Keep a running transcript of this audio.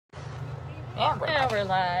Now we're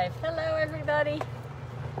live. Hello, everybody.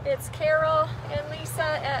 It's Carol and Lisa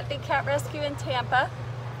at Big Cat Rescue in Tampa,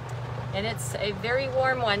 and it's a very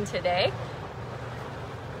warm one today.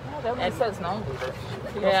 Yeah, that one says 90,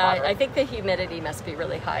 but yeah, hotter. I think the humidity must be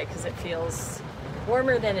really high because it feels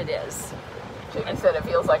warmer than it is. Jimmy said it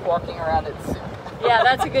feels like walking around in soup. Yeah,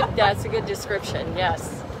 that's a good description.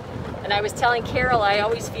 Yes. And I was telling Carol I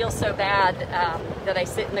always feel so bad that I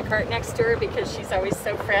sit in the cart next to her because she's always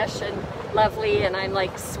so fresh and lovely, and I'm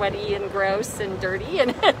like sweaty and gross and dirty,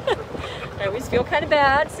 and I always feel kind of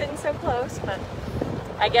bad sitting so close. But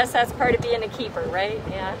I guess that's part of being a keeper, right?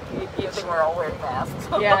 Yeah. You think we're all wearing masks.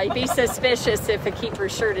 Yeah, you'd be suspicious if a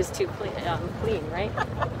keeper's shirt is too clean, right?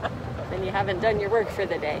 Then you haven't done your work for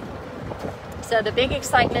the day. So the big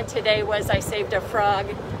excitement today was I saved a frog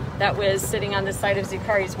that was sitting on the side of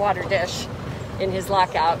Zukari's water dish in his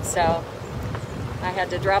lockout. So I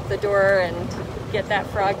had to drop the door and get that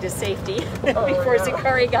frog to safety before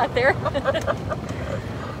Zukari got there.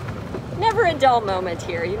 Never a dull moment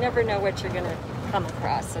here. You never know what you're gonna come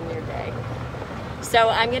across in your day. So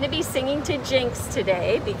I'm gonna be singing to Jinx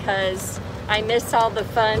today because I miss all the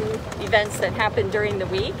fun events that happened during the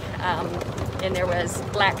week. And there was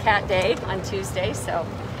Black Cat Day on Tuesday, so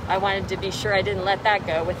I wanted to be sure I didn't let that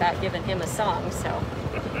go without giving him a song, so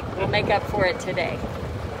we'll make up for it today.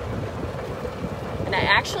 And I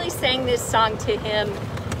actually sang this song to him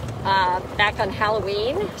back on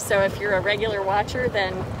Halloween, so if you're a regular watcher,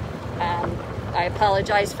 then I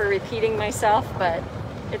apologize for repeating myself, but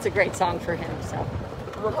it's a great song for him. So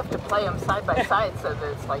we'll have to play them side by side so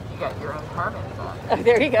that it's like you got your own harmonies on. Oh,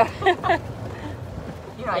 there you go.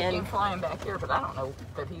 You know, I keep flying back here, but I don't know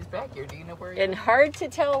that he's back here. Do you know where he is? And hard to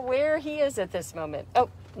tell where he is at this moment. Oh,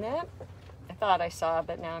 no, I thought I saw,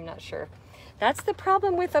 but now I'm not sure. That's the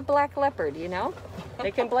problem with a black leopard, you know?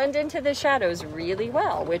 They can blend into the shadows really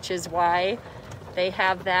well, which is why they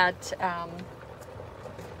have that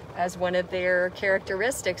as one of their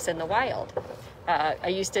characteristics in the wild. I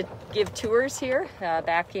used to give tours here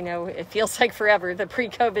back, you know, it feels like forever, the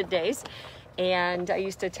pre-COVID days. And I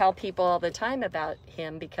used to tell people all the time about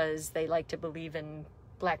him because they like to believe in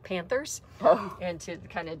Black Panthers and to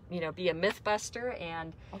kind of, you know, be a myth buster.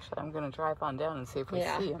 And actually, I'm going to drive on down and see if we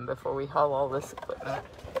see him before we haul all this equipment.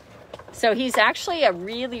 So he's actually a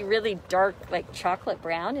really, really dark, like chocolate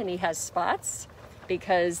brown, and he has spots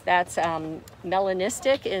because that's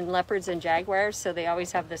melanistic in leopards and jaguars. So they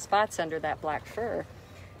always have the spots under that black fur.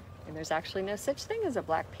 And there's actually no such thing as a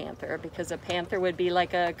black panther because a panther would be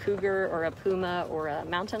like a cougar or a puma or a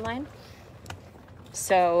mountain lion.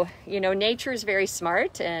 So, you know, nature is very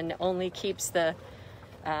smart and only keeps the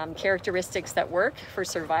characteristics that work for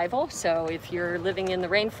survival. So if you're living in the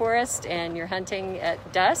rainforest and you're hunting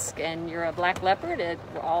at dusk and you're a black leopard, it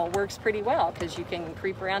all works pretty well because you can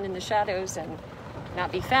creep around in the shadows and not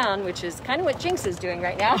be found, which is kind of what Jinx is doing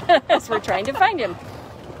right now as we're trying to find him.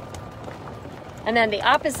 And then the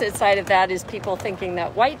opposite side of that is people thinking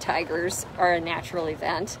that white tigers are a natural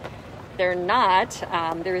event. They're not.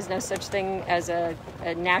 There is no such thing as a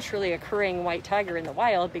naturally occurring white tiger in the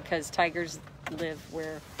wild because tigers live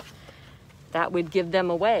where that would give them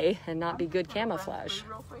away and not be good camouflage.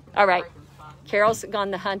 All right, Carol's gone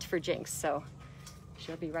the hunt for Jinx, so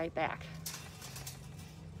she'll be right back.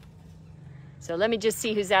 So let me just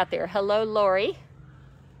see who's out there. Hello, Lori.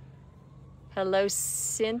 Hello,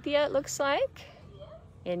 Cynthia, it looks like.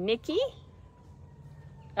 And Nikki.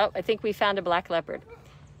 Oh, I think we found a black leopard.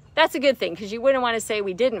 That's a good thing because you wouldn't want to say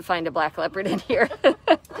we didn't find a black leopard in here.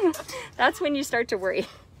 That's when you start to worry.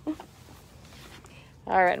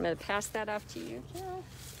 All right, I'm going to pass that off to you. Yeah.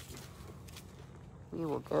 We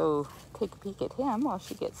will go take a peek at him while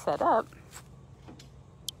she gets set up.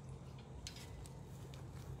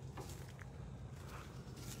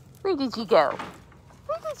 Where did you go?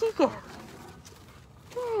 Where did you go?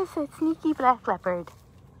 There's that sneaky black leopard.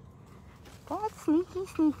 That's sneaky,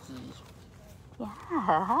 sneaky. Yeah,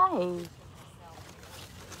 hi.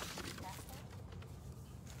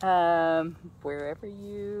 Wherever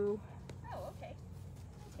you... Oh, okay.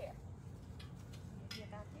 Here.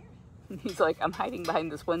 Get back here. He's like, I'm hiding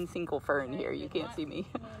behind this one single fern here. You can't see me.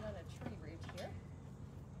 Land on a tree root here.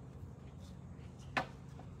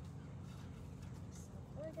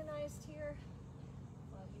 So organized here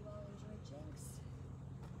while you all enjoy Jinx.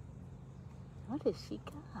 What has she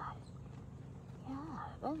got? Yeah,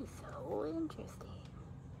 that is so interesting.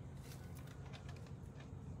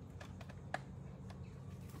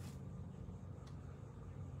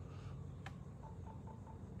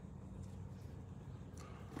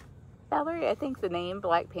 Valerie, I think the name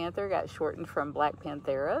Black Panther got shortened from Black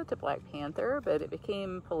Panthera to Black Panther, but it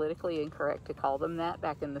became politically incorrect to call them that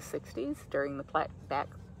back in the 60s during the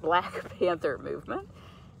Black Panther movement.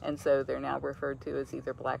 And so they're now referred to as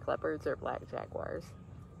either black leopards or black jaguars.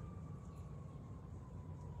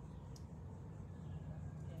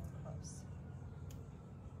 Getting close.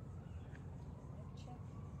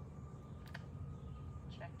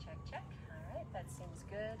 Check, check, check. All right, that seems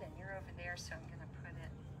good. And you're over there, so I'm going to put it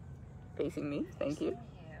Facing me, thank you. facing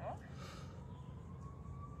you.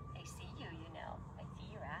 I see you, you know. I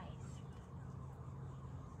see your eyes.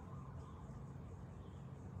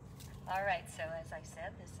 All right, so as I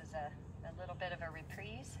said, this is a little bit of a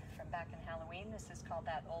reprise from back in Halloween. This is called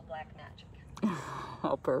That Old Black Magic.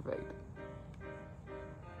 Oh, perfect.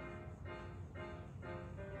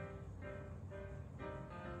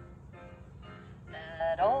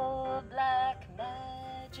 That old black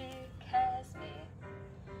magic has me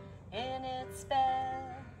in its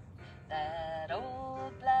spell. That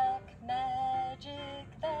old black magic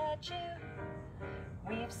that you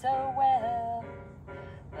weave so well.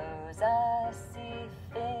 Those icy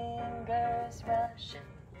fingers rushing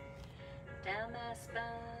down my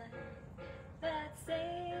spine. That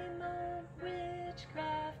same old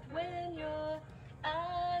witchcraft when your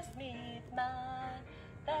eyes meet mine.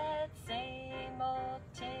 That same old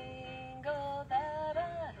tingle that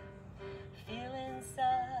I feel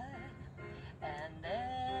inside. And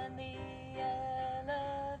then the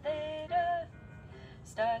elevator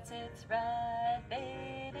starts its ride,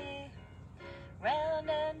 baby. Round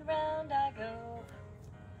and round I go,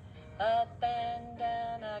 up and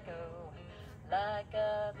down I go, like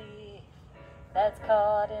a leaf that's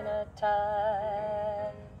caught in a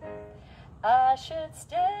tide. I should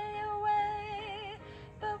stay away,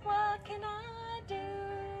 but what can I do?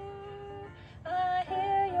 I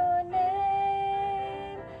hear your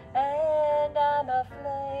name, and I'm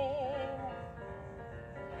aflame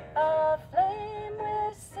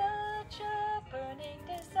with such a burning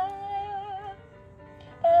desire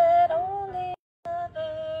that only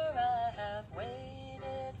another I have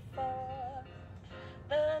waited for.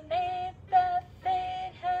 The mate that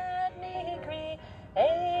fate had me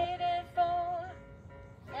created for.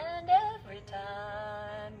 And every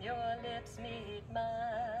time your lips meet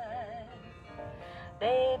mine,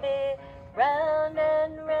 baby, round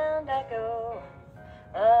and round I go,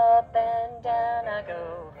 up and down I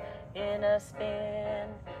go, in a spin.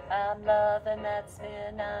 I'm loving that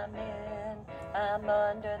spin I'm in. I'm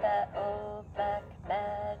under that old black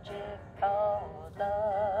magic called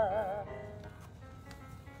love.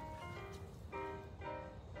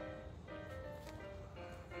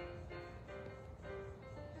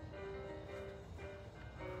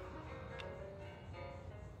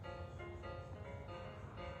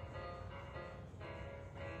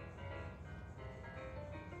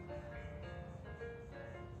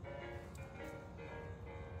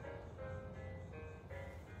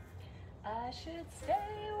 I should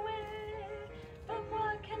stay away, but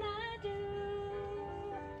what can I do?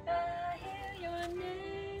 I hear your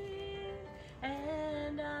name,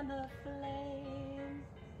 and I'm aflame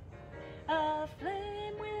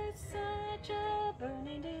with such a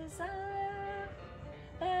burning desire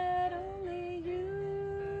that only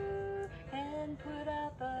you can put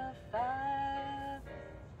up a fire.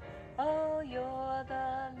 Oh, you're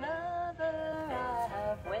the lover I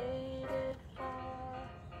have waited for.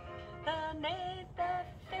 The mate that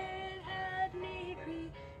fate had me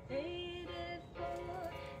created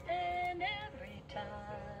for. And every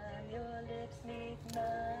time your lips meet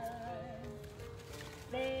mine,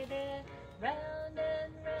 baby, round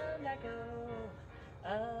and round I go,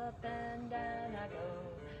 up and down I go,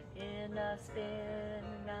 in a spin.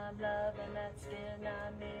 I'm loving that spin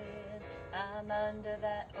I'm in. I'm under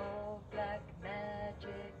that old black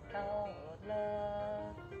magic called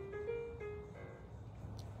love.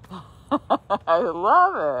 I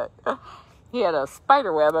love it. He had a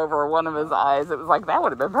spider web over one of his eyes. It was like, that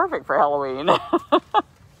would have been perfect for Halloween. Of course,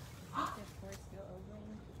 go over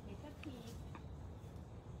and take a peek.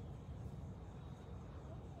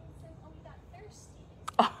 Oh, he got thirsty.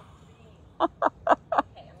 Okay, I'm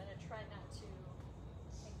going to try not to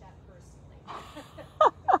take that personally.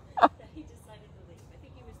 That he decided to leave. I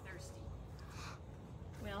think he was thirsty.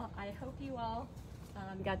 Well, I hope you all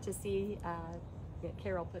got to see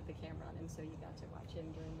Carole put the camera on him, so you got to watch him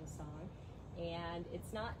during the song. And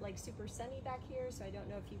it's not like super sunny back here, so I don't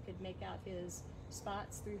know if you could make out his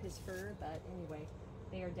spots through his fur, but anyway,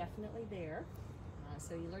 they are definitely there.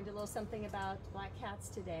 So you learned a little something about black cats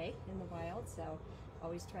today in the wild, so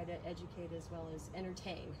always try to educate as well as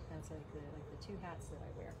entertain. That's like the two hats that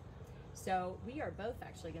I wear. So we are both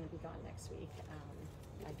actually going to be gone next week.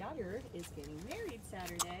 My daughter is getting married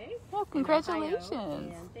Saturday. Well, in Ohio,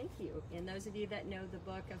 congratulations. and thank you. And those of you that know the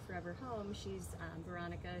book of Forever Home, she's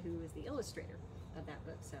Veronica, who is the illustrator of that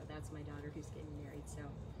book. So that's my daughter who's getting married. So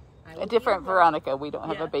I will A different Veronica. We don't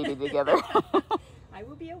have a baby together. I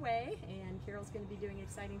will be away, and Carole's going to be doing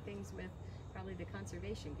exciting things with probably the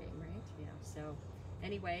conservation game, right? Yeah. So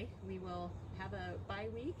anyway, we will have a bye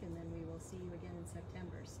week, and then we will see you again in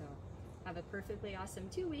September. So have a perfectly awesome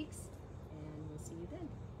 2 weeks, and we'll see you then.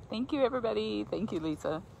 Thank you, everybody. Thank you,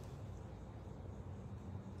 Lisa.